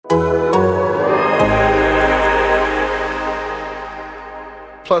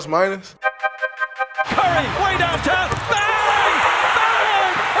plus minus. Curry, way downtown. Bang!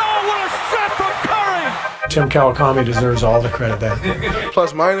 Bang! Oh, what a shot from Curry! Tim Kawakami deserves all the credit there.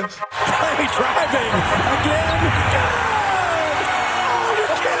 Plus minus. Curry driving again. Good! Oh,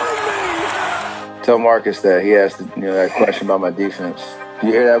 you're kidding me! Tell Marcus that he asked that question about my defense.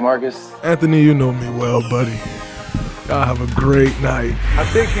 You hear that, Marcus? Anthony, you know me well, buddy. Y'all have a great night. I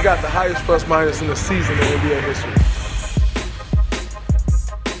think he got the highest plus minus in the season in NBA history.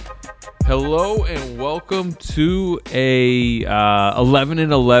 Hello and welcome to a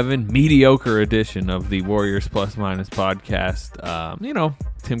 11-11 mediocre edition of the Warriors Plus Minus podcast.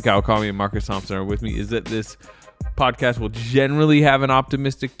 Tim Kawakami and Marcus Thompson are with me. Is that this podcast will generally have an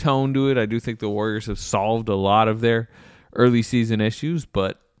optimistic tone to it. I do think the Warriors have solved a lot of their early season issues,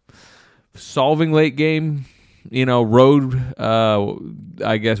 but solving late game, road,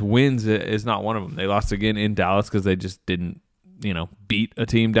 wins is not one of them. They lost again in Dallas because they just didn't, beat a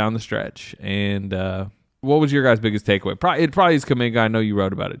team down the stretch. And what was your guys' biggest takeaway? It probably is Kuminga. I know you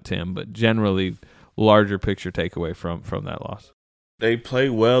wrote about it, Tim, but generally larger picture takeaway from that loss. They played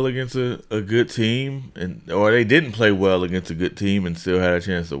well against a good team, or they didn't play well against a good team and still had a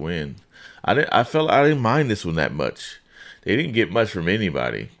chance to win. I didn't mind this one that much. They didn't get much from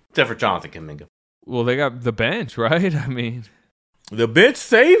anybody. Except for Jonathan Kuminga. Well, they got the bench, right? I mean, the bench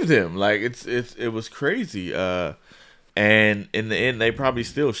saved him. Like it was crazy. And in the end, they probably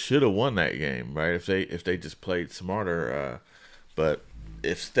still should have won that game, right? If they just played smarter. But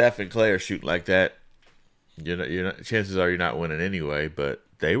if Steph and Clay are shooting like that, chances are you're not winning anyway. But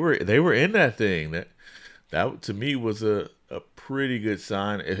they were in that thing. That to me was a pretty good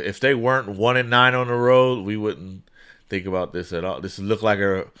sign. If they weren't 1-9 on the road, we wouldn't think about this at all. This looked like a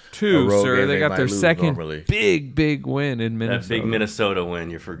road sir. game They got their second normally. big win in Minnesota. That big Minnesota win,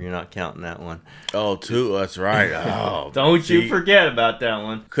 you're not counting that one. Oh, two. That's right. Oh, don't you forget about that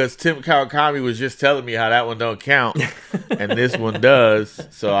one. Because Tim Kawakami was just telling me how that one don't count, and this one does.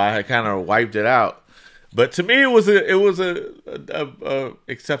 So I kind of wiped it out. But to me, it was a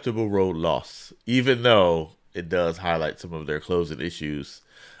acceptable road loss, even though it does highlight some of their closing issues.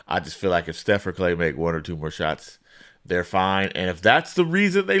 I just feel like if Steph or Clay make one or two more shots, they're fine. And if that's the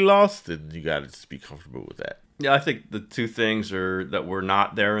reason they lost, then you got to just be comfortable with that. Yeah, I think the two things are that were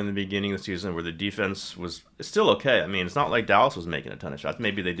not there in the beginning of the season, where the defense was still okay. I mean, it's not like Dallas was making a ton of shots.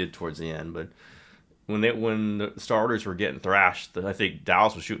 Maybe they did towards the end, but when the starters were getting thrashed, I think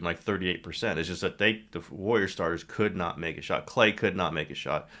Dallas was shooting like 38%. It's just that the Warriors starters could not make a shot. Clay could not make a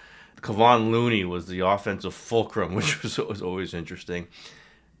shot. Kevon Looney was the offensive fulcrum, which was always interesting.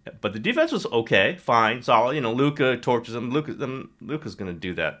 But the defense was okay, fine, solid. Luka torches them. Luka's going to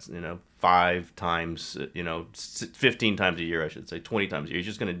do that, 5 times, 15 times a year, I should say, 20 times a year. He's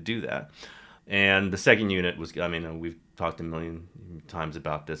just going to do that. And the second unit was, we've talked a million times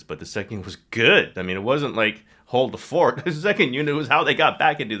about this, but the second unit was good. It wasn't like hold the fort. The second unit was how they got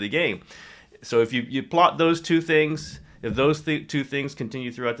back into the game. So if you plot those two things, if those two things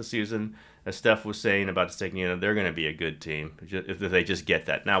continue throughout the season, as Steph was saying about the second unit, they're going to be a good team if they just get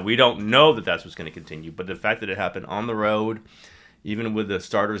that. Now, we don't know that that's what's going to continue, but the fact that it happened on the road, even with the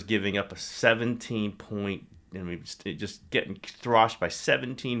starters giving up a 17-point, just getting thrashed by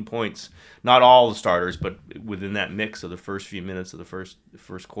 17 points, not all the starters, but within that mix of the first few minutes of the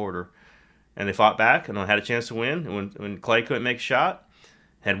first quarter, and they fought back and had a chance to win. And when Clay couldn't make a shot,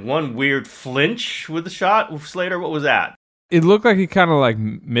 had one weird flinch with the shot. Slater, what was that? It looked like he kind of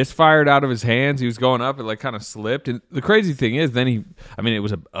misfired out of his hands. He was going up, it kind of slipped. And the crazy thing is, then it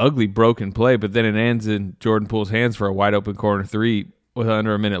was an ugly broken play, but then it ends in Jordan Poole's hands for a wide open corner three with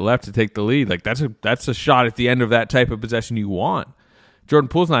under a minute left to take the lead. That's a shot at the end of that type of possession you want. Jordan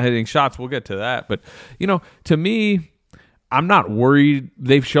Poole's not hitting shots. We'll get to that. But, to me, I'm not worried.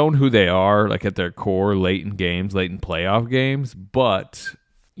 They've shown who they are, at their core, late in playoff games. But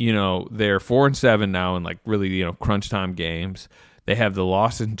they're 4-7 now in really, crunch time games. They have the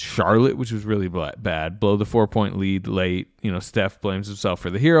loss in Charlotte, which was really bad. Blow the 4-point lead late. Steph blames himself for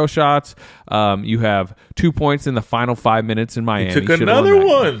the hero shots. You have 2 points in the final 5 minutes in Miami. He took another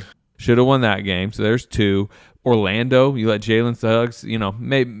one. Should have won that game. So there's 2. Orlando, you let Jalen Suggs,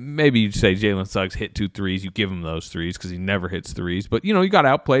 maybe you say Jalen Suggs hit 2 threes. You give him those threes because he never hits threes. But, you got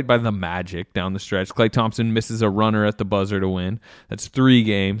outplayed by the Magic down the stretch. Klay Thompson misses a runner at the buzzer to win. That's 3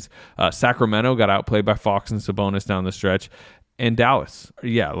 games. Sacramento got outplayed by Fox and Sabonis down the stretch. And Dallas,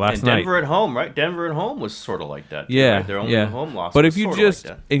 last night. And Denver at home, right? Denver at home was sort of like that. Yeah, right? Their only home loss. But if you just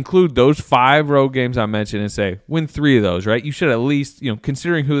include those 5 road games I mentioned and say win 3 of those, right? You should at least,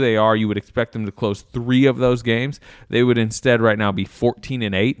 considering who they are, you would expect them to close 3 of those games. They would instead right now be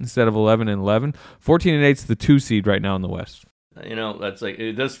 14-8 instead of 11-11. 14-8 is the 2 seed right now in the West. That's like,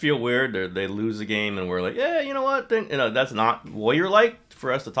 it does feel weird. They lose a game and we're like, yeah, you know what? Then that's not Warrior-like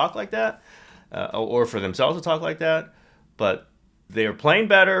for us to talk like that, or for themselves to talk like that. But they're playing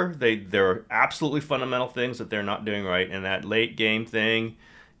better. There are absolutely fundamental things that they're not doing right, and that late game thing,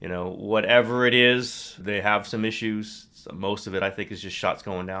 whatever it is, they have some issues. Most of it, I think, is just shots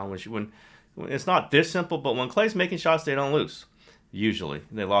going down. When it's not this simple, but when Klay's making shots, they don't lose. Usually,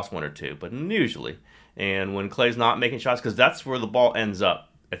 they lost one or two, but usually. And when Klay's not making shots, because that's where the ball ends up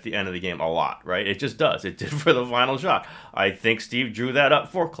at the end of the game a lot, right? It just does. It did for the final shot. I think Steve drew that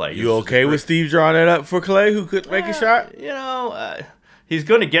up for Klay. You okay with Steve drawing that up for Klay, who couldn't make a shot? He's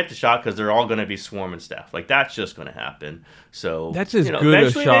going to get the shot because they're all going to be swarming Steph. Like, that's just going to happen. So that's as good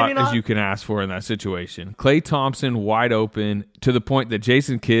a shot as you can ask for in that situation. Klay Thompson wide open to the point that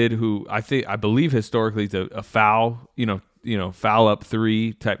Jason Kidd, who I believe historically is a foul, foul up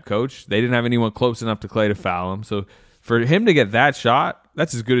three type coach. They didn't have anyone close enough to Klay to foul him. So for him to get that shot,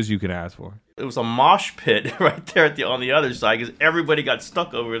 that's as good as you can ask for. It was a mosh pit right there on the other side because everybody got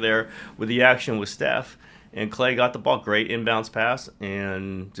stuck over there with the action with Steph. And Klay got the ball, great inbounds pass,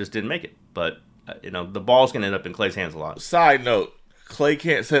 and just didn't make it. But, the ball's going to end up in Klay's hands a lot. Side note, Klay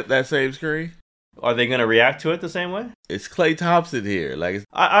can't set that same screen? Are they going to react to it the same way? It's Klay Thompson here.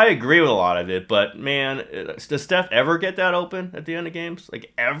 I agree with a lot of it, but, man, does Steph ever get that open at the end of games?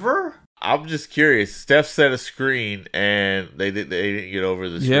 Like, ever? I'm just curious. Steph set a screen, and they didn't get over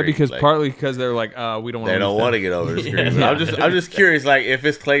the screen. Yeah, because partly because they're like, we don't want to. They don't want to get over the screen. Yeah. I'm just curious. Like, if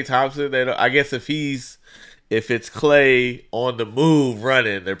it's Klay Thompson, I guess if it's Klay on the move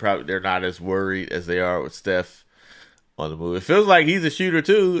running, they're not as worried as they are with Steph on the move. It feels like he's a shooter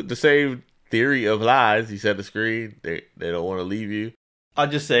too. The same theory applies. He set the screen. They don't want to leave you. I'll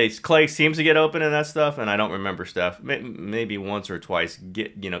just say Klay seems to get open in that stuff, and I don't remember Steph. Maybe once or twice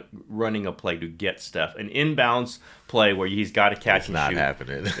running a play to get Steph. An inbounds play where he's got to catch and shoot. It's not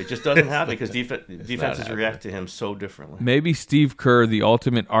happening. It just doesn't happen because defenses react to him so differently. Maybe Steve Kerr, the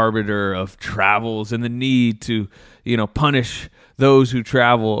ultimate arbiter of travels and the need to, punish those who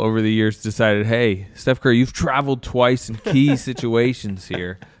travel over the years, decided, hey, Steph Curry, you've traveled twice in key situations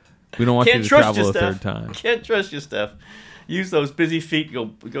here. We don't want you to travel a third time. Can't trust you, Steph. Use those busy feet.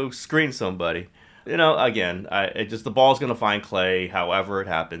 Go screen somebody. Again, the ball's going to find Klay. However it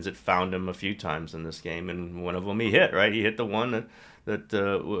happens, it found him a few times in this game, and one of them he hit. Right, he hit the one that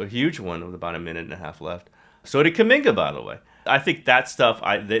a huge one with about a minute and a half left. So did Kuminga, by the way. I think that stuff,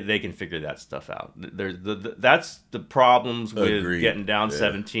 they can figure that stuff out. That's the problems with getting down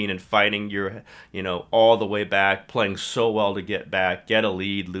 17 and fighting your, all the way back, playing so well to get back, get a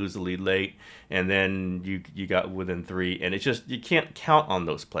lead, lose the lead late, and then you got within 3, and it's just, you can't count on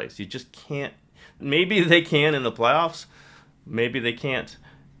those plays. You just can't. Maybe they can in the playoffs, maybe they can't,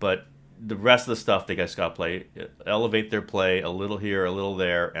 but the rest of the stuff they guys got to play, elevate their play a little here, a little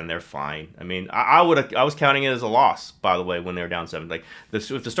there, and they're fine. I mean, I was counting it as a loss, by the way, when they were down 7. Like,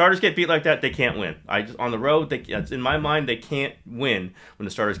 if the starters get beat like that, they can't win. On the road, in my mind, they can't win when the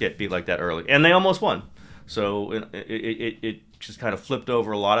starters get beat like that early, and they almost won. So it just kind of flipped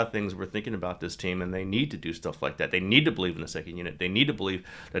over a lot of things we're thinking about this team, and they need to do stuff like that. They need to believe in the second unit. They need to believe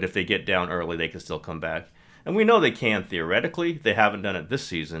that if they get down early, they can still come back. And we know they can theoretically. They haven't done it this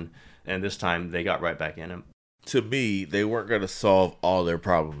season. And this time they got right back in him. To me, they weren't going to solve all their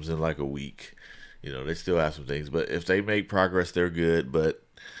problems in like a week. They still have some things. But if they make progress, they're good. But,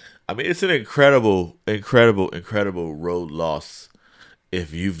 I mean, it's an incredible road loss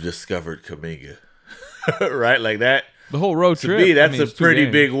if you've discovered Kuminga. Right? Like that. The whole road trip. To me, that's a pretty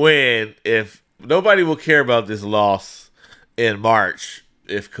big win. If nobody will care about this loss in March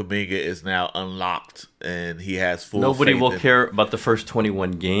if Kuminga is now unlocked and he has full nobody will care about the first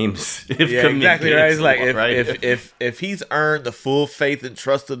 21 games if Kuminga exactly right. It's like right? if he's earned the full faith and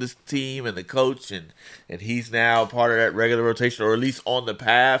trust of this team and the coach and he's now part of that regular rotation, or at least on the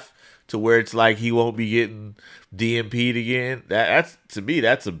path to where it's like he won't be getting DMP'd again, that's to me,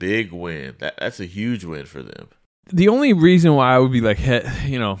 that's a big win. That's a huge win for them. The only reason why I would be like,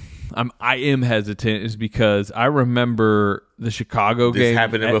 I am hesitant is because I remember the Chicago game. This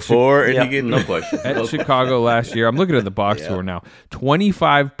happened before? No question. At Chicago last year. I'm looking at the box score now.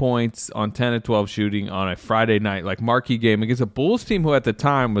 25 points on 10 of 12 shooting on a Friday night, like marquee game against a Bulls team who at the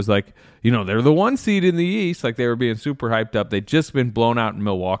time was like, they're the 1 seed in the East. Like they were being super hyped up. They'd just been blown out in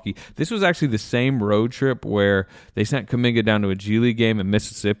Milwaukee. This was actually the same road trip where they sent Kuminga down to a G League game in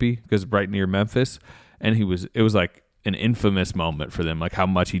Mississippi because right near Memphis. And it was like an infamous moment for them, like how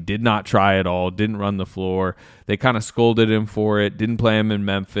much he did not try at all, didn't run the floor. They kind of scolded him for it, didn't play him in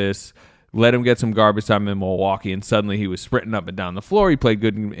Memphis. let him get some garbage time in Milwaukee, and suddenly he was sprinting up and down the floor. He played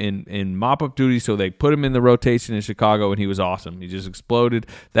good in mop-up duty, so they put him in the rotation in Chicago, and he was awesome. He just exploded.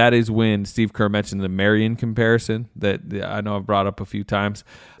 That is when Steve Kerr mentioned the Marion comparison that I know I've brought up a few times.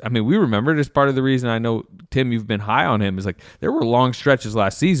 I mean, we remember it as part of the reason I know, Tim, you've been high on him, is like there were long stretches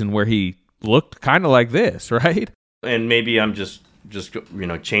last season where he looked kind of like this, right? And maybe I'm just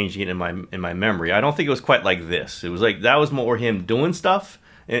changing it in my memory. I don't think it was quite like this. It was like that was more him doing stuff,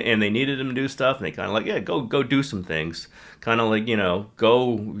 and they needed him to do stuff, and they kind of like, yeah, go do some things. Kind of like,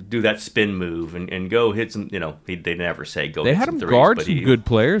 go do that spin move and go hit some, they never say go They hit had some him threes, guard but some good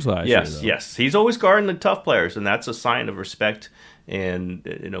players last year, though. Yes. He's always guarding the tough players, and that's a sign of respect and,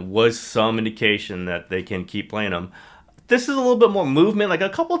 was some indication that they can keep playing him. This is a little bit more movement. Like a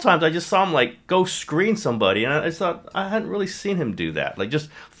couple of times I just saw him like go screen somebody, and I thought I hadn't really seen him do that. Like just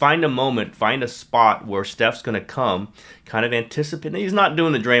find a moment, find a spot where Steph's going to come, kind of anticipate. He's not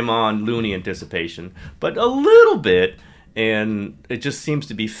doing the Draymond Looney anticipation, but a little bit, and it just seems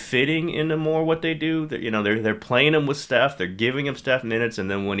to be fitting into more what they do. They're playing him with Steph, they're giving him Steph minutes, and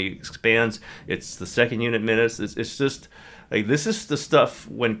then when he expands, it's the second unit minutes. It's just like this is the stuff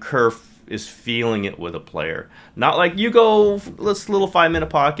when Kerr is feeling it with a player. Not like you go, let's little 5-minute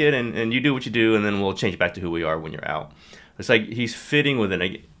pocket and you do what you do, and then we'll change back to who we are when you're out. It's like he's fitting within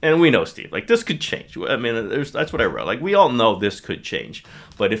a, and we know, Steve, like this could change. I mean, that's what I wrote. Like we all know this could change.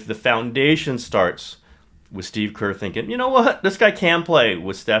 But if the foundation starts with Steve Kerr thinking, you know what, this guy can play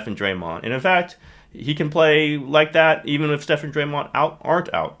with Steph and Draymond. And in fact, he can play like that even if Steph and Draymond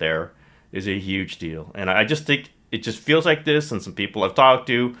aren't out there, is a huge deal. And I just think it just feels like this, and some people I've talked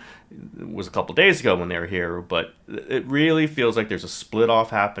to, it was a couple days ago when they were here, but it really feels like there's a split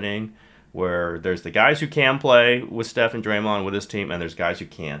off happening where there's the guys who can play with Steph and Draymond with this team, and there's guys who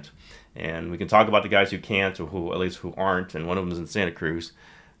can't. And we can talk about the guys who can't, or who at least who aren't, and one of them is in Santa Cruz.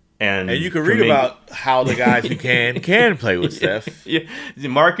 And you can read about how the guys who can play with Steph. Yeah,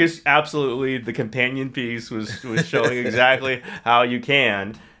 Marcus, absolutely, the companion piece was showing exactly how you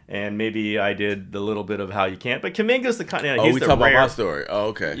can. And maybe I did the little bit of how you can't. But Kuminga's the kind of... Oh, we talk about my story. Oh,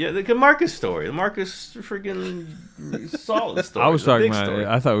 okay. Yeah, the Marcus story. The Marcus freaking solid story.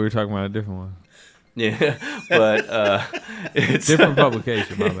 I thought we were talking about a different one. Yeah, but it's... Different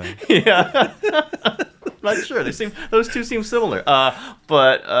publication, my bad. Yeah. Not sure. Those two seem similar.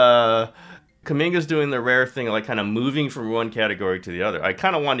 But Kuminga's doing the rare thing of like kind of moving from one category to the other. I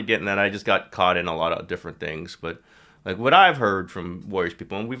kind of wanted to get in that. I just got caught in a lot of different things, but... Like what I've heard from Warriors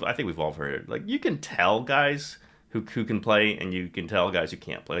people, and I think we've all heard it. Like you can tell guys who can play, and you can tell guys who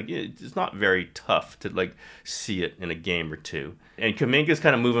can't play. Like it's not very tough to like see it in a game or two. And Kuminga's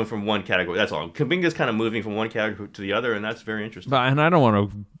kind of moving from one category. That's all. Kuminga's kind of moving from one category to the other, and that's very interesting. And I don't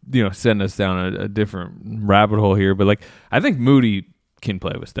want to send us down a different rabbit hole here, but like I think Moody can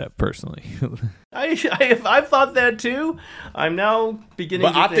play with Steph personally. I've thought that too. I'm now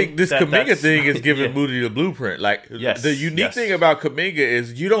beginning to think this Kuminga thing is giving Moody the blueprint. Like the unique thing about Kuminga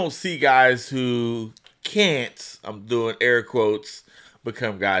is you don't see guys who can't, I'm doing air quotes,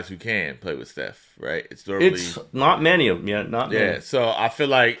 become guys who can play with Steph, right? It's not many of them. Yeah, not many. Yeah, so I feel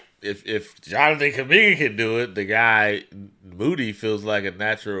like if Jonathan Kuminga can do it, the guy Moody feels like a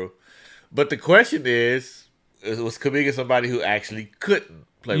natural. But the question is, was Kuminga somebody who actually couldn't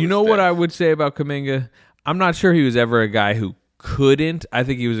play with Steph? You know what I would say about Kuminga? I'm not sure he was ever a guy who couldn't. I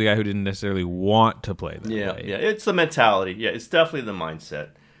think he was a guy who didn't necessarily want to play that way. Yeah, it's the mentality. Yeah, it's definitely the mindset.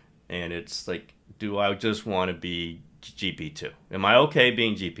 And it's like, do I just want to be GP2? Am I okay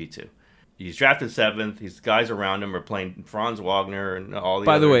being GP2? He's drafted 7th. His guys around him are playing Franz Wagner and all the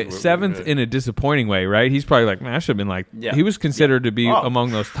By the way, 7th in a disappointing way, right? He's probably like, man, I should have been like... Yeah. He was considered to be among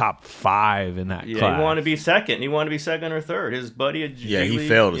those top 5 in that class. He wanted to be second. He wanted to be second or third. His buddy... he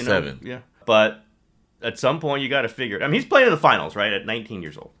failed at 7th. Yeah, but at some point, you got to figure it. I mean, he's playing in the finals, right, at 19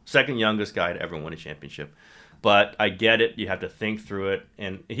 years old. Second youngest guy to ever win a championship. But I get it. You have to think through it.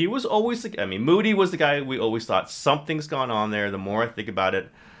 And he was always... Moody was the guy we always thought, something's gone on there. The more I think about it,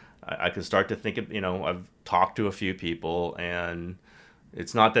 I can start to think of, I've talked to a few people, and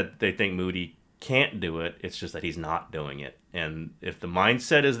it's not that they think Moody can't do it. It's just that he's not doing it. And if the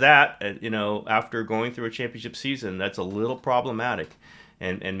mindset is that, after going through a championship season, that's a little problematic.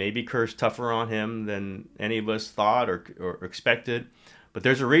 And maybe Kerr's tougher on him than any of us thought or expected. But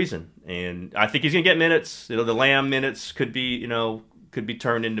there's a reason. And I think he's going to get minutes. The Lamb minutes could be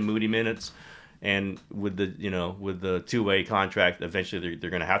turned into Moody minutes. And with the two-way contract, eventually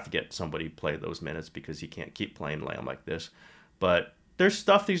they're going to have to get somebody to play those minutes because he can't keep playing Lamb like this. But there's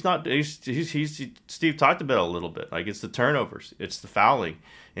stuff he's not. Steve talked about it a little bit. Like it's the turnovers, it's the fouling,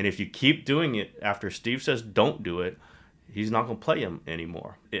 and if you keep doing it after Steve says don't do it, he's not going to play him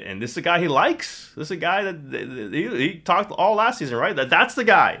anymore. And this is a guy he likes. This is a guy that he talked all last season, right? That's the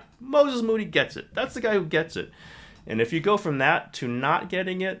guy. Moses Moody gets it. That's the guy who gets it. And if you go from that to not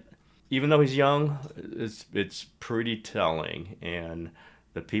getting it, even though he's young, it's pretty telling. And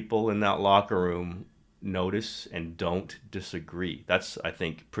the people in that locker room notice and don't disagree. That's, I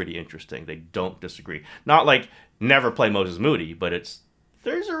think, pretty interesting. They don't disagree. Not like never play Moses Moody, but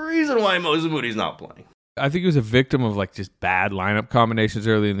there's a reason why Moses Moody's not playing. I think he was a victim of like just bad lineup combinations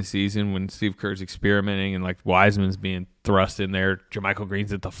early in the season when Steve Kerr's experimenting and like Wiseman's being thrust in there. JaMychal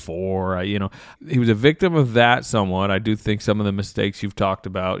Green's at the 4. He was a victim of that somewhat. I do think some of the mistakes you've talked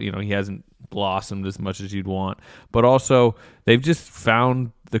about, he hasn't blossomed as much as you'd want. But also, they've just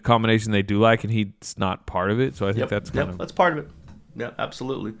found the combination they do like, and he's not part of it. So I think that's that's part of it. Yeah,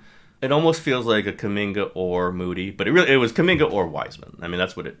 absolutely. It almost feels like a Kuminga or Moody, but it was Kuminga or Wiseman. I mean,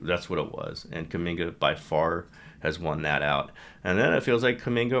 that's what it was, and Kuminga by far has won that out. And then it feels like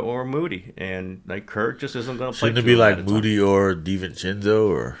Kuminga or Moody, and like Kerr just isn't going to play. Shouldn't it be like Moody or DiVincenzo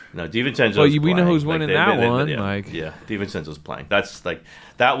or no? DiVincenzo. Well, we know who's winning that one. DiVincenzo's playing. That's like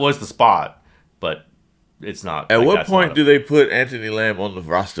that was the spot, but it's not. At what point do they put Anthony Lamb on the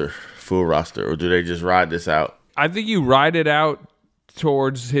roster, full roster, or do they just ride this out? I think you ride it out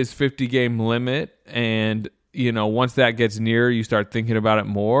towards his 50-game limit, and once that gets near, you start thinking about it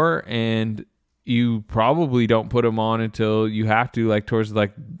more, and you probably don't put him on until you have to, like towards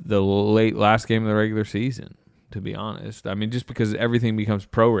like the late last game of the regular season, to be honest. I mean, just because everything becomes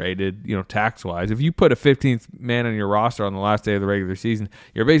prorated, tax-wise. If you put a 15th man on your roster on the last day of the regular season,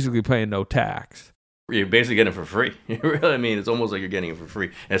 you're basically paying no tax. You're basically getting it for free. It's almost like you're getting it for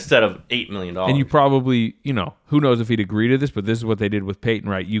free instead of $8 million. And you probably, who knows if he'd agree to this, but this is what they did with Peyton,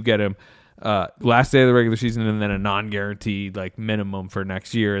 right? You get him last day of the regular season and then a non-guaranteed like minimum for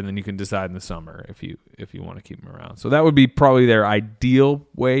next year, and then you can decide in the summer if you want to keep him around. So that would be probably their ideal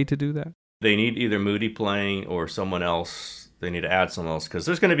way to do that. They need either Moody playing or someone else. They need to add someone else because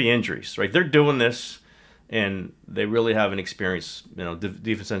there's going to be injuries, right? They're doing this, and they really haven't experienced.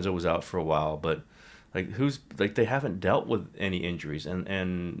 DiVincenzo was out for a while, but they haven't dealt with any injuries,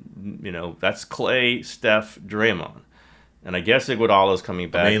 and that's Clay, Steph, Draymond, and I guess Iguodala's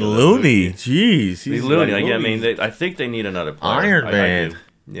coming back. I mean, Looney, jeez, he's Looney. I think they need another player. Iron Man.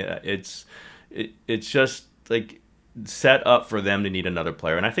 Yeah, it's just like set up for them to need another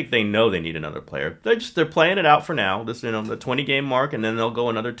player, and I think they know they need another player. They're playing it out for now. This the 20-game mark, and then they'll go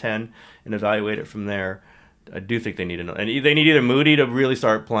another 10 and evaluate it from there. I do think they need another, and they need either Moody to really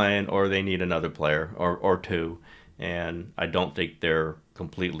start playing, or they need another player or two. And I don't think they're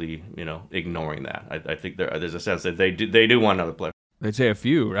completely, ignoring that. I think there's a sense that they do want another player. They'd say a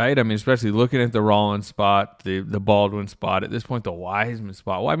few, right? I mean, especially looking at the Rollins spot, the Baldwin spot, at this point, the Wiseman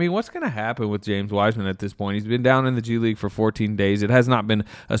spot. Well, I mean, what's going to happen with James Wiseman at this point? He's been down in the G League for 14 days. It has not been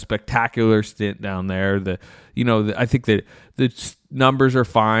a spectacular stint down there. I think that the numbers are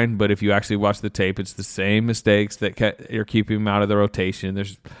fine, but if you actually watch the tape, it's the same mistakes that are keeping him out of the rotation.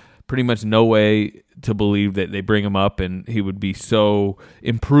 There's pretty much no way to believe that they bring him up and he would be so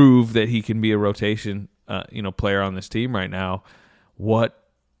improved that he can be a rotation, player on this team right now. What's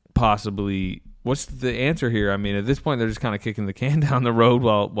the answer here? I mean, at this point, they're just kind of kicking the can down the road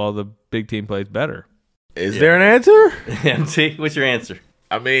while the big team plays better. Is there an answer? MT, what's your answer?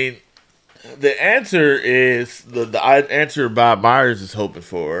 I mean, the answer is the answer Bob Myers is hoping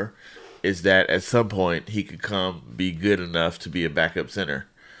for is that at some point he could be good enough to be a backup center.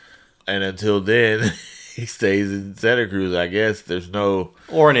 And until then, he stays in Santa Cruz, I guess. There's no...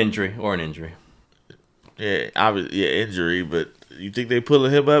 Or an injury. Yeah, obviously, injury, but you think they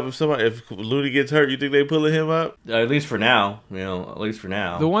pulling him up if Looney gets hurt? You think they pulling him up? At least for now.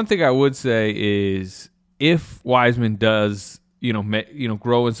 The one thing I would say is if Wiseman does,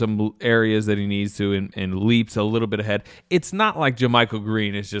 grow in some areas that he needs to and leaps a little bit ahead, it's not like JaMychal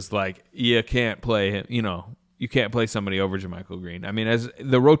Green is just like, you can't play him, you can't play somebody over JaMychal Green. I mean, as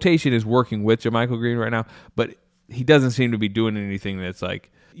the rotation is working with JaMychal Green right now, but he doesn't seem to be doing anything that's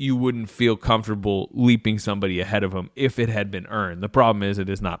like, you wouldn't feel comfortable leaping somebody ahead of him if it had been earned. The problem is it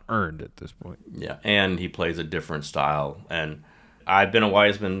is not earned at this point. Yeah, and he plays a different style. And I've been a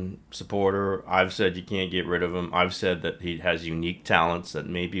Wiseman supporter. I've said you can't get rid of him. I've said that he has unique talents that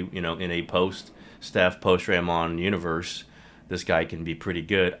maybe, in a post-Steph, post-Draymond universe, this guy can be pretty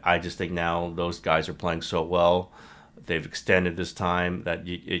good. I just think now those guys are playing so well. They've extended this time that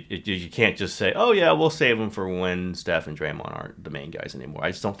you can't just say, oh, yeah, we'll save him for when Steph and Draymond aren't the main guys anymore.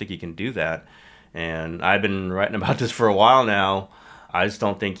 I just don't think he can do that. And I've been writing about this for a while now. I just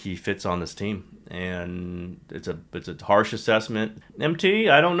don't think he fits on this team. And it's a harsh assessment. MT,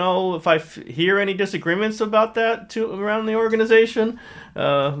 I don't know if I hear any disagreements about that around the organization.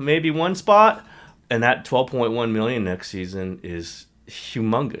 Maybe one spot. And that $12.1 million next season is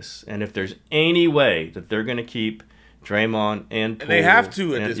humongous. And if there's any way that they're going to keep Draymond and Poole, they have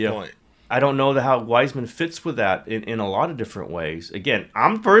to at this point. I don't know how Wiseman fits with that in a lot of different ways. Again,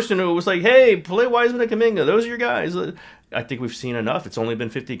 I'm a person who was like, hey, play Wiseman and Kuminga. Those are your guys. I think we've seen enough. It's only been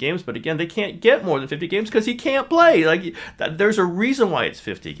 50 games, but again, they can't get more than 50 games because he can't play. Like there's a reason why it's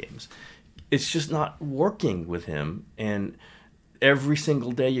 50 games. It's just not working with him, and every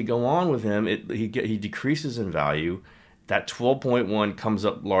single day you go on with him, he decreases in value. That 12.1 comes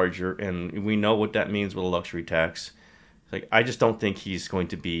up larger, and we know what that means with a luxury tax. Like I just don't think he's going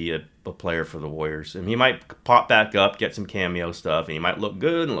to be a player for the Warriors. And he might pop back up, get some cameo stuff, and he might look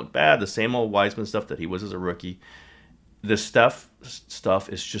good and look bad. The same old Wiseman stuff that he was as a rookie. This stuff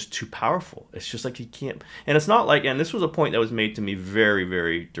is just too powerful. It's just like he can't. And it's not like, and this was a point that was made to me very,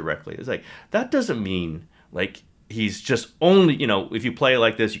 very directly. It's like, that doesn't mean like he's just only, if you play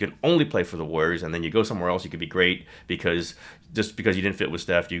like this, you can only play for the Warriors, and then you go somewhere else, you could be great because you didn't fit with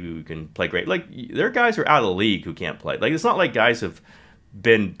Steph, you can play great. Like, there are guys who are out of the league who can't play. Like, it's not like guys have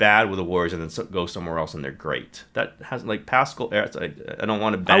been bad with the Warriors and then go somewhere else and they're great. That has like Pascal. I don't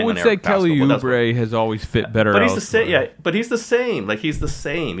want to bang. I would say Kelly Oubre has always fit better. But he's the same. Yeah, but he's the same. Like he's the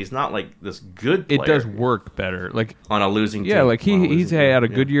same. He's not like this good player. It does work better. Like on a losing team. Yeah, like he's had a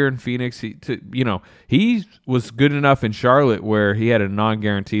good year in Phoenix. He was good enough in Charlotte where he had a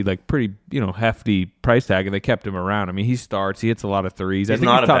non-guaranteed, like pretty hefty price tag, and they kept him around. I mean, he starts. He hits a lot of threes. He's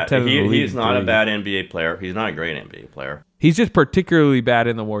not top 10 in the league. He's not a bad NBA player. He's not a great NBA player. He's just particularly bad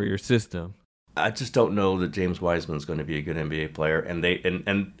in the Warriors system. I just don't know that James Wiseman's going to be a good NBA player. And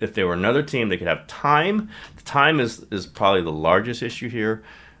if they were another team, they could have time. Time is probably the largest issue here.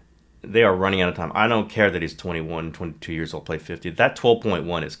 They are running out of time. I don't care that he's 21, 22 years old, play 50. That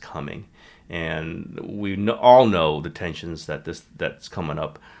 12.1 is coming. And we all know the tensions that's coming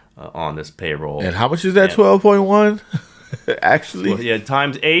up on this payroll. And how much is that 12.1? Actually, well,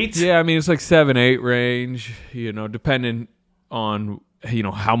 times 8. Yeah, I mean it's like 7-8 range. Depending on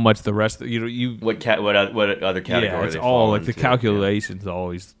how much the rest. What other category? Yeah, it's all like the calculation's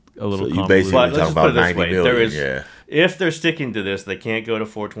always a little. So you basically talking about 90 million. Yeah. If they're sticking to this, they can't go to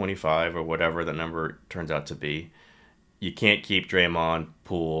 425 or whatever the number turns out to be. You can't keep Draymond,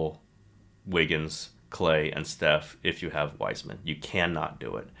 Poole, Wiggins, Clay, and Steph if you have Wiseman. You cannot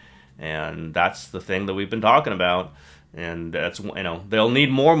do it, and that's the thing that we've been talking about. And that's they'll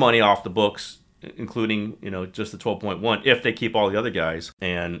need more money off the books, including just the 12.1 if they keep all the other guys.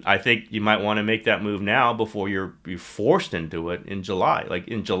 And I think you might want to make that move now before you're forced into it in July. Like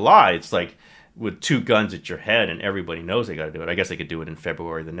in July, it's like with two guns at your head, and everybody knows they got to do it. I guess they could do it in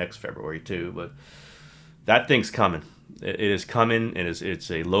February, the next February too. But that thing's coming. It is coming.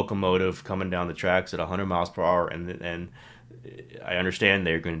 It's a locomotive coming down the tracks at 100 miles per hour, and I understand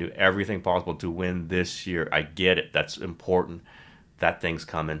they're going to do everything possible to win this year. I get it. That's important. That thing's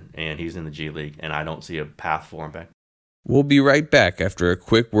coming, and he's in the G League, and I don't see a path for him back. We'll be right back after a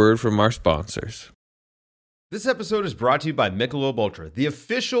quick word from our sponsors. This episode is brought to you by Michelob Ultra, the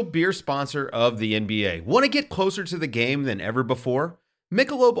official beer sponsor of the NBA. Want to get closer to the game than ever before?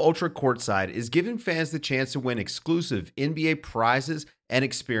 Michelob Ultra Courtside is giving fans the chance to win exclusive NBA prizes and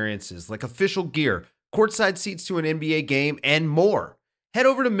experiences like official gear, courtside seats to an NBA game, and more. Head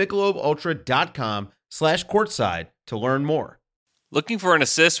over to MichelobUltra.com/courtside to learn more. Looking for an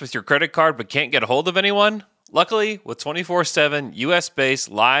assist with your credit card but can't get a hold of anyone? Luckily, with 24/7 US-based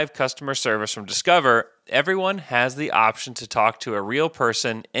live customer service from Discover, everyone has the option to talk to a real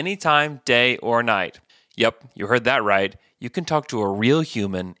person anytime, day or night. Yep, you heard that right. You can talk to a real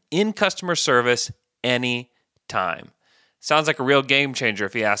human in customer service anytime. Sounds like a real game changer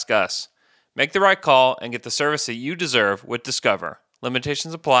if you ask us. Make the right call and get the service that you deserve with Discover.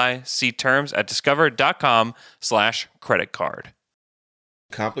 Limitations apply. See terms at discover.com/creditcard.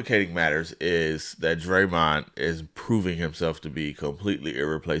 Complicating matters is that Draymond is proving himself to be completely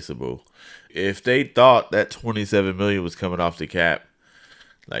irreplaceable. If they thought that $27 million was coming off the cap,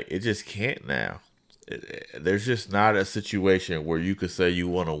 like it just can't now. There's just not a situation where you could say you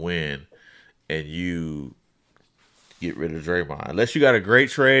want to win and you get rid of Draymond. Unless you got a great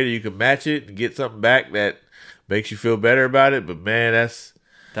trade and you can match it and get something back that makes you feel better about it. But man,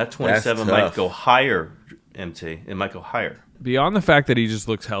 that 27 might go higher, MT. It might go higher. beyond the fact that he just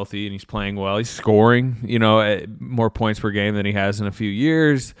looks healthy and he's playing well, he's scoring, more points per game than he has in a few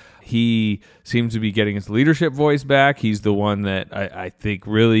years. He seems to be getting his leadership voice back. He's the one that I think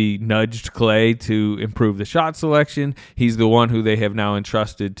really nudged Clay to improve the shot selection. He's the one who they have now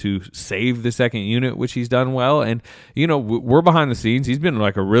entrusted to save the second unit, which he's done well. And, we're behind the scenes. He's been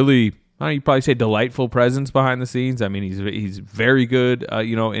like a really, you'd probably say delightful presence behind the scenes. I mean, he's very good,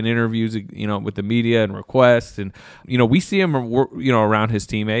 in interviews, with the media and requests. And, we see him, around his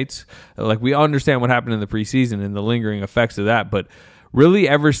teammates. Like, we understand what happened in the preseason and the lingering effects of that. But really,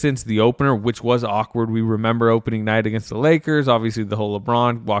 ever since the opener, which was awkward, we remember opening night against the Lakers, obviously the whole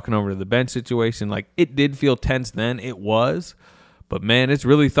LeBron walking over to the bench situation. Like, it did feel tense then. It was. But, man, it's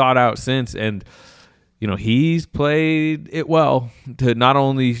really thought out since. And, he's played it well to not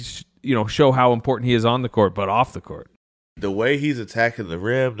only show how important he is on the court, but off the court. The way he's attacking the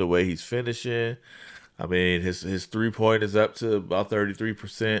rim, the way he's finishing, I mean, his 3-point is up to about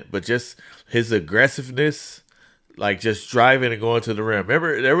 33%, but just his aggressiveness, like just driving and going to the rim.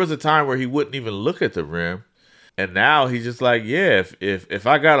 Remember, there was a time where he wouldn't even look at the rim, and now he's just like, yeah, if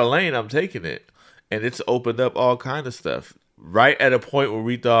I got a lane, I'm taking it. And it's opened up all kind of stuff. Right at a point where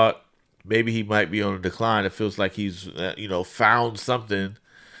we thought maybe he might be on a decline, it feels like he's, found something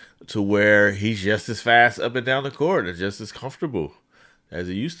to where he's just as fast up and down the court and just as comfortable as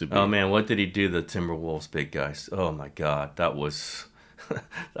he used to be. Oh, man, what did he do to the Timberwolves big guys? Oh, my God, that was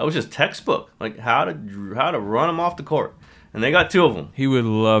just textbook, like how to run them off the court. And they got 2 of them. He would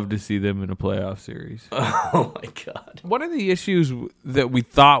love to see them in a playoff series. Oh, my God. One of the issues that we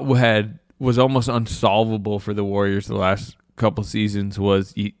thought was almost unsolvable for the Warriors the last couple seasons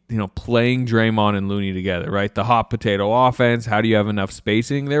was playing Draymond and Looney together, right? The hot potato offense. How do you have enough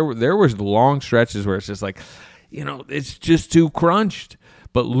spacing? There was long stretches where it's just like, it's just too crunched.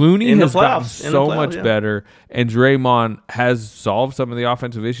 But Looney has gotten so much better, and Draymond has solved some of the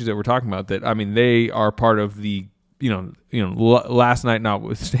offensive issues that we're talking about. That, I mean, they are part of the last night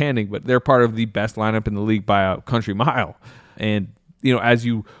notwithstanding, but they're part of the best lineup in the league by a country mile. And as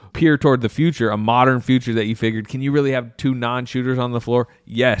you peer toward the future, a modern future that you figured, can you really have 2 non-shooters on the floor?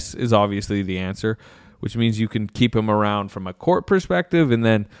 Yes, is obviously the answer, which means you can keep them around from a court perspective. And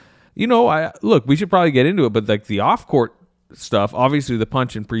then, look, we should probably get into it, but like the off-court stuff, obviously the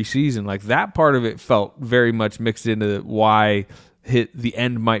punch in preseason, like that part of it felt very much mixed into why the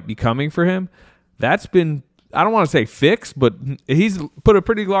end might be coming for him. That's been, I don't want to say fixed, but he's put a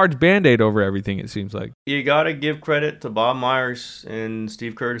pretty large Band-Aid over everything, it seems like. You got to give credit to Bob Myers and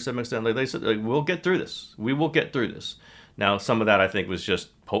Steve Kerr to some extent. Like they said, we'll get through this. We will get through this. Now, some of that I think was just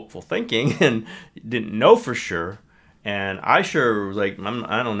hopeful thinking and didn't know for sure. And I sure was like,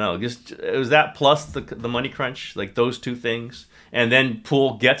 I don't know. Just it was that plus the money crunch, like those 2 things. And then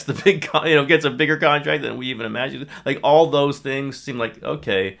Poole gets the gets a bigger contract than we even imagined. Like all those things seem like,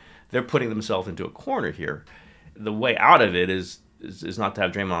 okay, they're putting themselves into a corner here. The way out of it is not to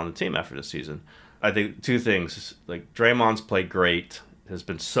have Draymond on the team after this season. I think 2 things. Like Draymond's played great, has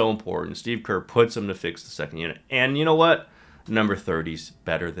been so important. Steve Kerr puts him to fix the second unit. And you know what? Number 30's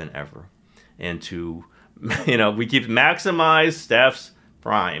better than ever. And to we keep maximize Steph's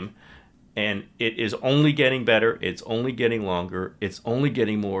prime, and it is only getting better. It's only getting longer. It's only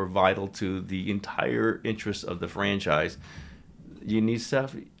getting more vital to the entire interest of the franchise. You need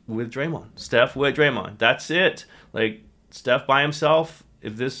Steph with Draymond. Steph with Draymond. That's it. Like Steph by himself.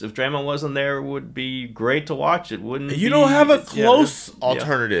 If Draymond wasn't there, it would be great to watch. It wouldn't. You don't have a close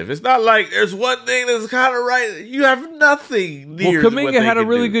alternative. Yeah. It's not like there's one thing that's kind of right. You have nothing near. Well, Kuminga had a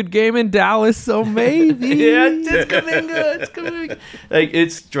really good game in Dallas, so maybe. Yeah, it's Kuminga. It's Kuminga. Like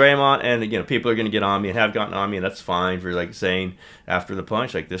it's Draymond, and people are going to get on me and have gotten on me, and that's fine for like saying after the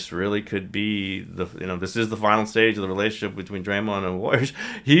punch, like this really could be this is the final stage of the relationship between Draymond and Warriors.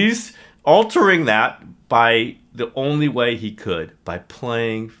 He's altering that by the only way he could, by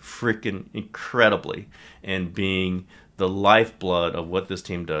playing freaking incredibly and being the lifeblood of what this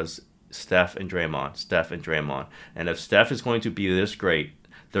team does. Steph and Draymond. And if Steph is going to be this great,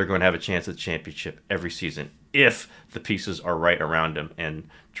 they're going to have a chance at the championship every season if the pieces are right around him. And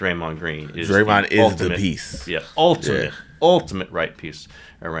Draymond Green is the piece. Yeah, ultimate right piece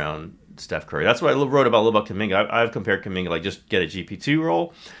around Steph Curry. That's what I wrote about Kuminga. I've compared Kuminga, like just get a GP2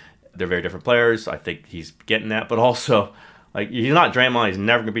 role. They're very different players. I think he's getting that, but also, like he's not Draymond. He's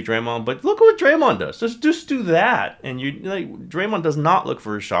never gonna be Draymond. But look what Draymond does. Just do that, and Draymond does not look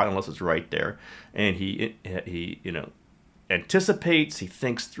for a shot unless it's right there, and he anticipates. He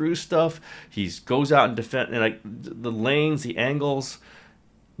thinks through stuff. He goes out and defend, and like the lanes, the angles.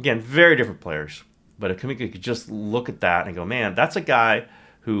 Again, very different players. But if Kuminga could just look at that and go, man, that's a guy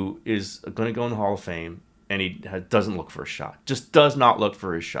who is going to go in the Hall of Fame. and he doesn't look for a shot. Just does not look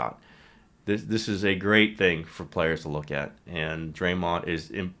for his shot. This is a great thing for players to look at, and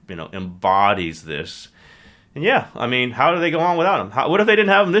Draymond embodies this. And yeah, I mean, how do they go on without him? What if they didn't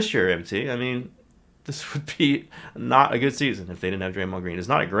have him this year, MT? I mean, this would be not a good season if they didn't have Draymond Green. It's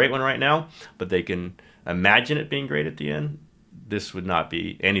not a great one right now, but they can imagine it being great at the end. This would not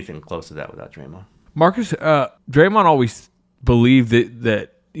be anything close to that without Draymond. Marcus, Draymond always believed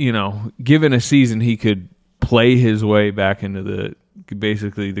that given a season, he could play his way back into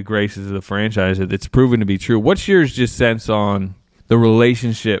basically the graces of the franchise. It's proven to be true. What's your just sense on the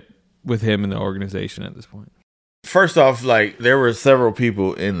relationship with him and the organization at this point? First off, like, there were several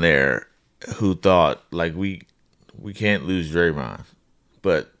people in there who thought, like, we can't lose Draymond,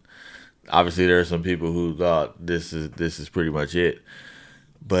 but obviously there are some people who thought this is pretty much it.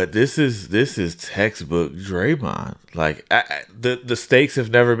 But this is textbook Draymond. Like, the stakes have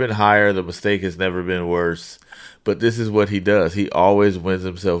never been higher. The mistake has never been worse. But this is what he does. He always wins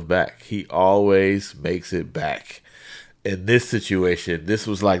himself back. He always makes it back. In this situation, this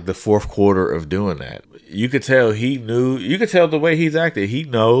was like the fourth quarter of doing that. You could tell he knew. You could tell the way he's acted. He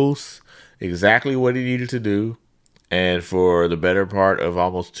knows exactly what he needed to do. And for the better part of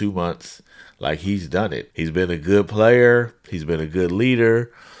almost 2 months, like, he's done it. He's been a good player. He's been a good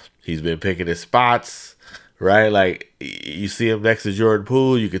leader. He's been picking his spots, right? Like, you see him next to Jordan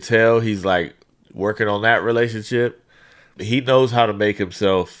Poole. You could tell he's, like, working on that relationship. He knows how to make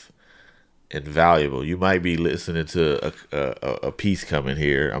himself invaluable. You might be listening to a piece coming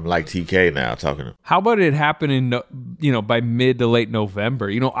here. I'm like TK now talking. How about it happen in by mid to late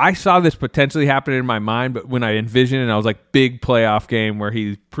November? I saw this potentially happening in my mind, but when I envisioned it, I was like, big playoff game where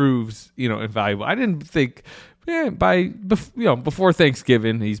he proves invaluable. I didn't think before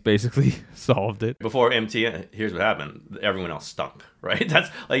Thanksgiving he's basically solved it. Before MT, here's what happened. Everyone else stunk, right? That's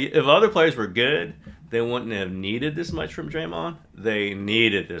like, if other players were good, they wouldn't have needed this much from Draymond. They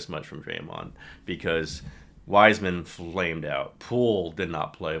needed this much from Draymond because Wiseman flamed out. Poole did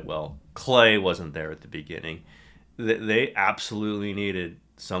not play well. Clay wasn't there at the beginning. They absolutely needed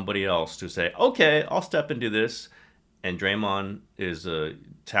somebody else to say, okay, I'll step into this. And Draymond is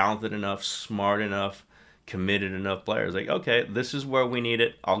talented enough, smart enough, committed enough players. Like, okay, this is where we need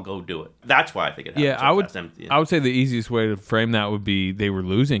it. I'll go do it. That's why I think it happened. Yeah, I would say the easiest way to frame that would be they were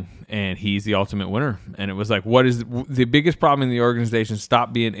losing, and he's the ultimate winner. And it was like, what is the biggest problem in the organization?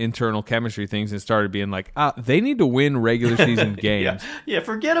 Stopped being internal chemistry things and started being like, they need to win regular season games. Yeah,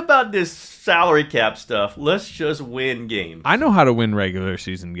 forget about this salary cap stuff. Let's just win games. I know how to win regular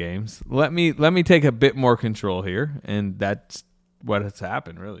season games. Let me take a bit more control here, and that's what has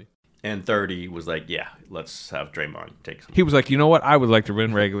happened, really. And 30 was like, yeah, let's have Draymond take some. He was like, you know what? I would like to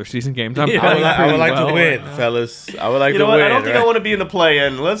win regular season games. I would like to win, fellas. I would like to win. I don't think I want to be in the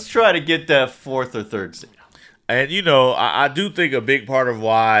play-in. Let's try to get that fourth or third seed. And, I do think a big part of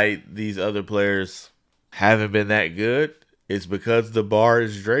why these other players haven't been that good is because the bar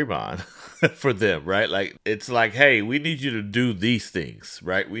is Draymond for them, right? Like, it's like, hey, we need you to do these things,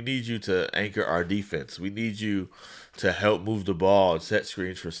 right? We need you to anchor our defense. We need you to help move the ball and set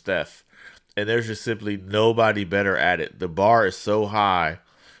screens for Steph. And there's just simply nobody better at it. The bar is so high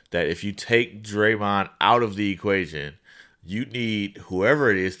that if you take Draymond out of the equation, you need whoever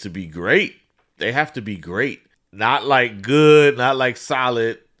it is to be great. They have to be great. Not like good, not like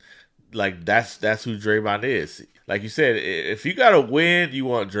solid. Like, that's who Draymond is. Like you said, if you got to win, you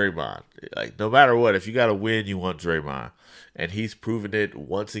want Draymond. Like, no matter what, if you got to win, you want Draymond. And he's proven it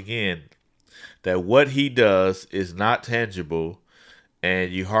once again that what he does is not tangible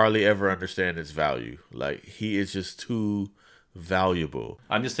and you hardly ever understand its value. Like, he is just too valuable.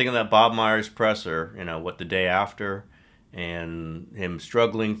 I'm just thinking that Bob Myers presser, the day after, and him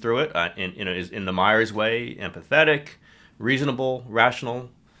struggling through it, is in the Myers way, empathetic, reasonable, rational.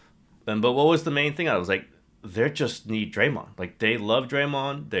 But what was the main thing? I was like, they just need Draymond. Like, they love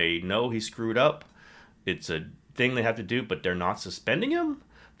Draymond. They know he screwed up. It's a thing they have to do, but they're not suspending him.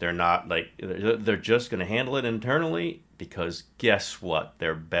 They're not they're just going to handle it internally because guess what?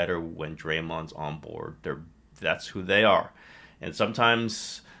 They're better when Draymond's on board. That's who they are. And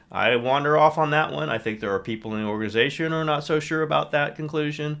sometimes I wander off on that one. I think there are people in the organization who are not so sure about that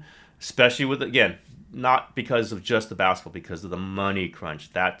conclusion, especially with, again, not because of just the basketball, because of the money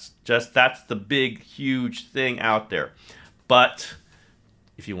crunch. That's the big, huge thing out there. But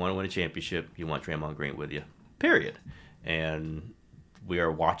if you want to win a championship, you want Draymond Green with you, period. And we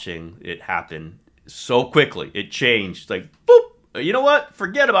are watching it happen so quickly. It changed. Like, boop. You know what?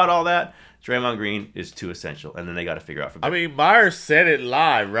 Forget about all that. Draymond Green is too essential, and then they got to figure out. I mean, Myers said it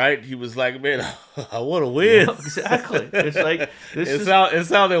live, right? He was like, "Man, I want to win." Yeah, exactly. It's like it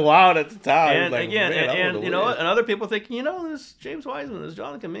sounded wild at the time. And like, again, man, and you know, and other people think, this James Wiseman, this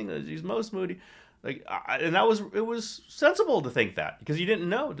Jonathan Kuminga, these Most Moody. And it was sensible to think that because you didn't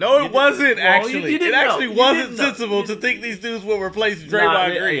know. No, it wasn't actually. It actually wasn't sensible to think these dudes will replace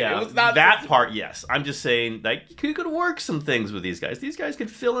Draymond Green. Yeah, it was not that sensible. part. Yes, I'm just saying you could work some things with these guys. These guys could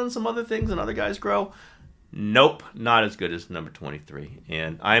fill in some other things, and other guys grow. Nope, not as good as number 23.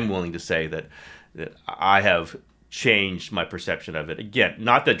 And I'm willing to say that I have changed my perception of it. Again,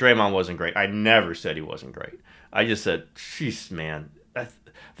 not that Draymond wasn't great. I never said he wasn't great. I just said, jeez, man.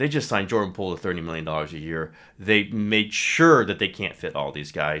 They just signed Jordan Poole to $30 million a year. They made sure that they can't fit all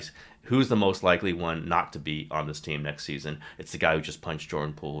these guys. Who's the most likely one not to be on this team next season? It's the guy who just punched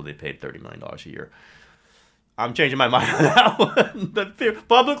Jordan Poole. They paid $30 million a year. I'm changing my mind on that one.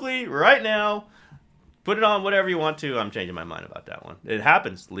 Publicly, right now, put it on whatever you want to. I'm changing my mind about that one. It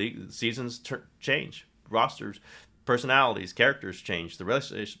happens. Seasons change. Rosters, personalities, characters change. The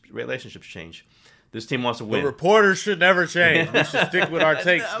relationships change. This team wants to win. The reporters should never change. We should stick with our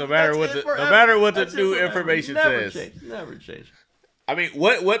takes, no matter what the new information says. Never change. I mean,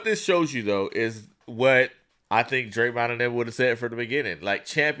 what this shows you though is what I think Draymond and them would have said from the beginning. Like,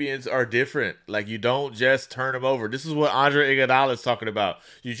 champions are different. Like, you don't just turn them over. This is what Andre Iguodala is talking about.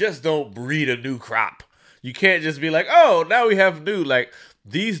 You just don't breed a new crop. You can't just be like, oh, now we have new. Like,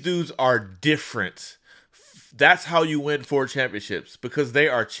 these dudes are different. That's how you win 4 championships, because they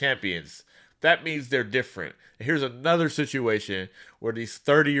are champions. That means they're different. And here's another situation where these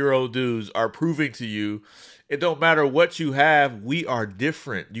 30-year-old dudes are proving to you, it don't matter what you have, we are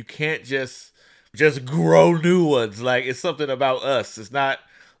different. You can't just grow new ones. Like, it's something about us. It's not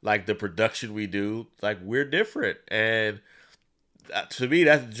like the production we do. Like, we're different. And to me,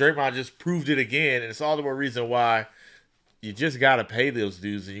 Draymond just proved it again. And it's all the more reason why you just got to pay those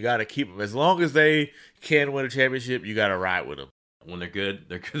dudes and you got to keep them. As long as they can win a championship, you got to ride with them. When they're good,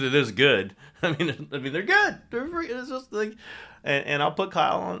 they're good. I mean, they're good. It's just like, and I'll put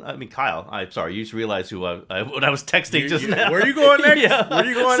Kyle on. I mean, Kyle. I'm sorry. You just realized who when I was texting just now. Where are you going next? Yeah. Where are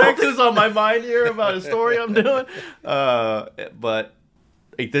you going next? Something's on my mind here about a story I'm doing. But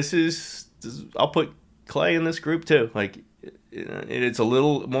like, this is. I'll put Clay in this group too. Like, it's a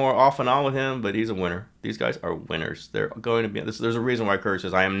little more off and on with him, but he's a winner. These guys are winners. They're going to be. There's a reason why Curry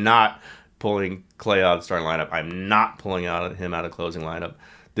says I am not pulling Clay out of the starting lineup. I'm not pulling him out of closing lineup.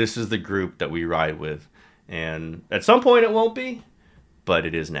 This is the group that we ride with. And at some point it won't be, but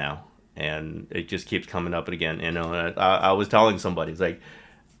it is now. And it just keeps coming up again. You know, I was telling somebody, it's like,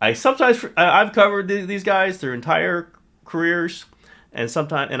 I've covered these guys their entire careers, and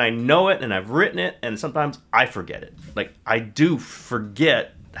I know it, and I've written it, and sometimes I forget it. Like, I do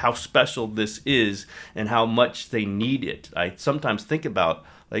forget how special this is and how much they need it. I sometimes think about,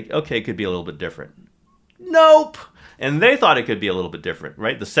 like, okay, it could be a little bit different. Nope. And they thought it could be a little bit different,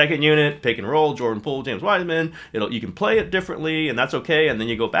 right? The second unit, pick and roll, Jordan Poole, James Wiseman, you can play it differently, and that's okay, and then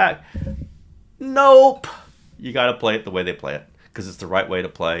you go back. Nope. You got to play it the way they play it, because it's the right way to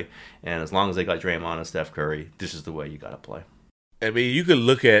play. And as long as they got Draymond and Steph Curry, this is the way you got to play. I mean, you could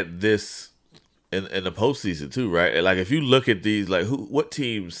look at this in the postseason too, right? Like, if you look at these, like, what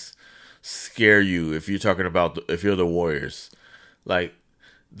teams scare you if you're talking about if you're the Warriors? Like,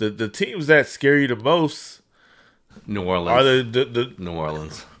 the teams that scare you the most, New Orleans, are the New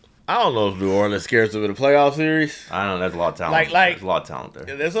Orleans. I don't know if New Orleans scares them in the playoff series. I don't know. There's a lot of talent. There's a lot of talent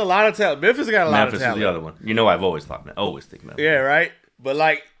there. There's a lot of talent. Memphis got a lot of talent. Memphis is the other one. You know, I've always thought, always think Memphis. Yeah, right. But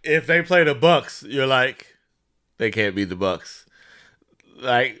like, if they play the Bucks, you're like, they can't beat the Bucks.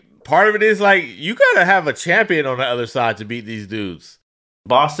 Like, part of it is like, you gotta have a champion on the other side to beat these dudes.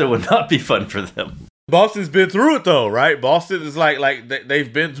 Boston would not be fun for them. Boston's been through it though, right? Boston is like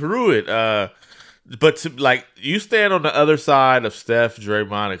they've been through it. But you stand on the other side of Steph,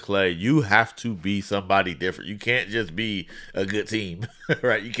 Draymond, and Clay, you have to be somebody different. You can't just be a good team,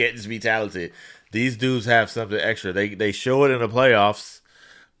 right? You can't just be talented. These dudes have something extra. They show it in the playoffs.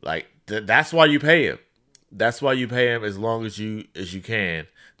 Like, that's why you pay him. That's why you pay him as long as you can.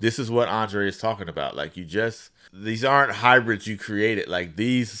 This is what Andre is talking about. Like, these aren't hybrids you created. Like,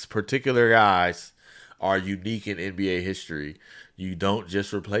 these particular guys are unique in NBA history. You don't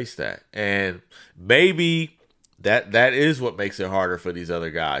just replace that. And maybe that is what makes it harder for these other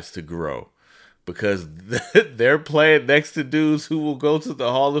guys to grow, because they're playing next to dudes who will go to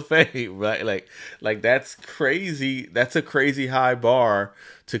the Hall of Fame, right? Like that's crazy. That's a crazy high bar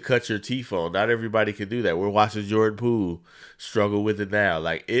to cut your teeth on. Not everybody can do that. We're watching Jordan Poole struggle with it now.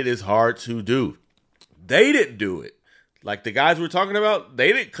 Like, it is hard to do. They didn't do it. Like the guys we're talking about,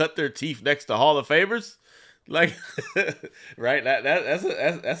 they didn't cut their teeth next to Hall of Famers. Like, right?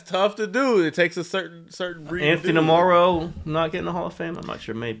 That's tough to do. It takes a certain breed. Anthony Morrow not getting the Hall of Fame. I'm not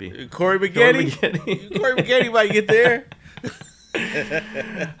sure. Maybe Corey Maggette. Corey Maggette might get there.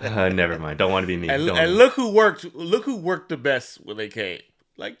 Never mind. Don't want to be me. And look who worked the best when they came.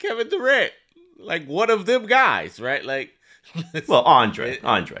 Like Kevin Durant. Like one of them guys, right? Like, well, Andre.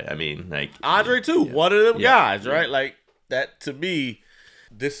 I mean, like Andre too. Yeah. One of them guys, right? Like that to me.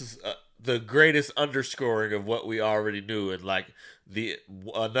 This is the greatest underscoring of what we already knew, and like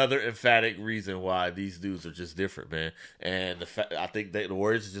another emphatic reason why these dudes are just different, man. And I think that the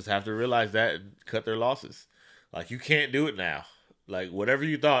Warriors just have to realize that and cut their losses. Like you can't do it now. Like whatever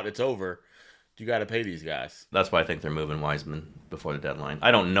you thought, it's over. You got to pay these guys. That's why I think they're moving Wiseman before the deadline.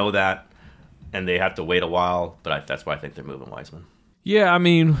 I don't know that, and they have to wait a while, but that's why I think they're moving Wiseman. Yeah, I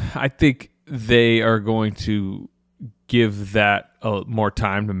mean, I think they are going to give that more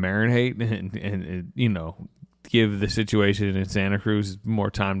time to marinate and you know, give the situation in Santa Cruz more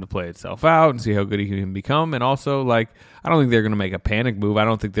time to play itself out and see how good he can become. And also, like, I don't think they're going to make a panic move. I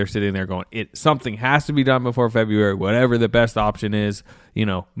don't think they're sitting there going, something has to be done before February. Whatever the best option is, you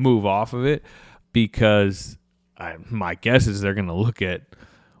know, move off of it. Because my guess is they're going to look at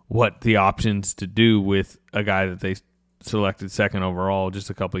what the options to do with a guy that they selected second overall just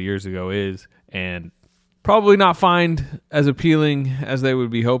a couple of years ago is, and probably not find as appealing as they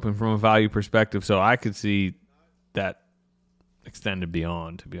would be hoping from a value perspective. So I could see that extended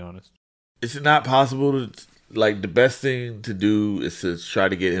beyond, to be honest. Is it not possible to, like, the best thing to do is to try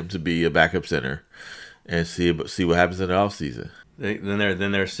to get him to be a backup center and see what happens in the offseason?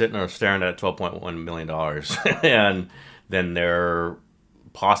 Then they're sitting or staring at $12.1 million, and then they're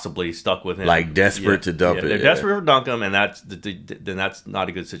possibly stuck with him, like desperate to dump it. They're desperate to dunk him, and then that's not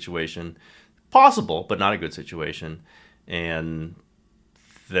a good situation. Possible, but not a good situation. And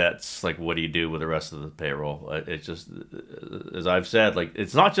that's like, what do you do with the rest of the payroll? It's just, as I've said, like,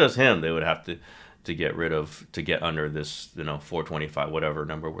 it's not just him they would have to get rid of to get under this, you know, 425, whatever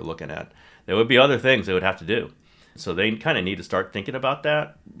number we're looking at. There would be other things they would have to do. So they kind of need to start thinking about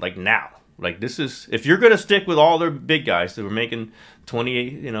that, like, now. Like, this is, if you're going to stick with all their big guys that were making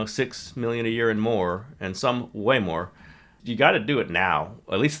 $6 million a year and more, and some way more, you got to do it now.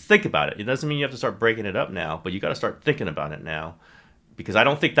 At least think about it. It doesn't mean you have to start breaking it up now, but you got to start thinking about it now, because I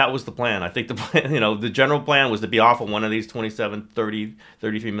don't think that was the plan. I think the plan, the general plan was to be off of one of these 27, 30,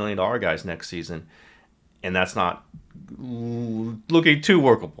 $33 million guys next season, and that's not looking too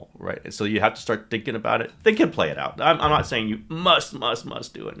workable, right? So you have to start thinking about it. Think and play it out. I'm not saying you must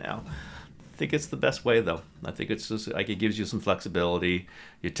do it now. I think it's the best way, though. I think it's just like, it gives you some flexibility.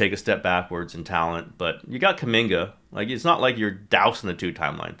 You take a step backwards in talent, but you got Kuminga. Like, it's not like you're dousing the 2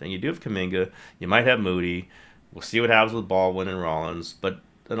 timeline thing. You do have Kuminga. You might have Moody. We'll see what happens with Baldwin and Rollins. But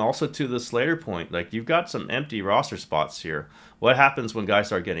then also to the Slater point, like, you've got some empty roster spots here. What happens when guys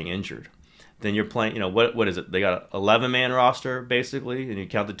start getting injured? Then you're playing, what is it? They got an 11-man roster, basically, and you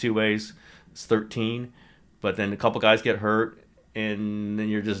count the 2-ways, it's 13. But then a couple guys get hurt, and then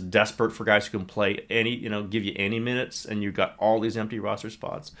you're just desperate for guys who can play any, give you any minutes, and you've got all these empty roster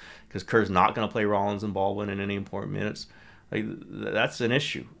spots because Kerr's not going to play Rollins and Baldwin in any important minutes. Like, that's an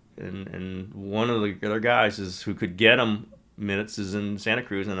issue. And one of the other guys who could get him minutes is in Santa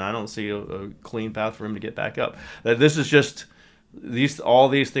Cruz, and I don't see a clean path for him to get back up. This is just, all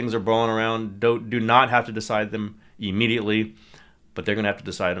these things are blowing around. Do not have to decide them immediately, but they're going to have to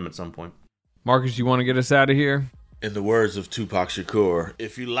decide them at some point. Marcus, you want to get us out of here? In the words of Tupac Shakur,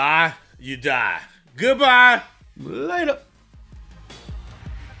 if you lie, you die. Goodbye. Later.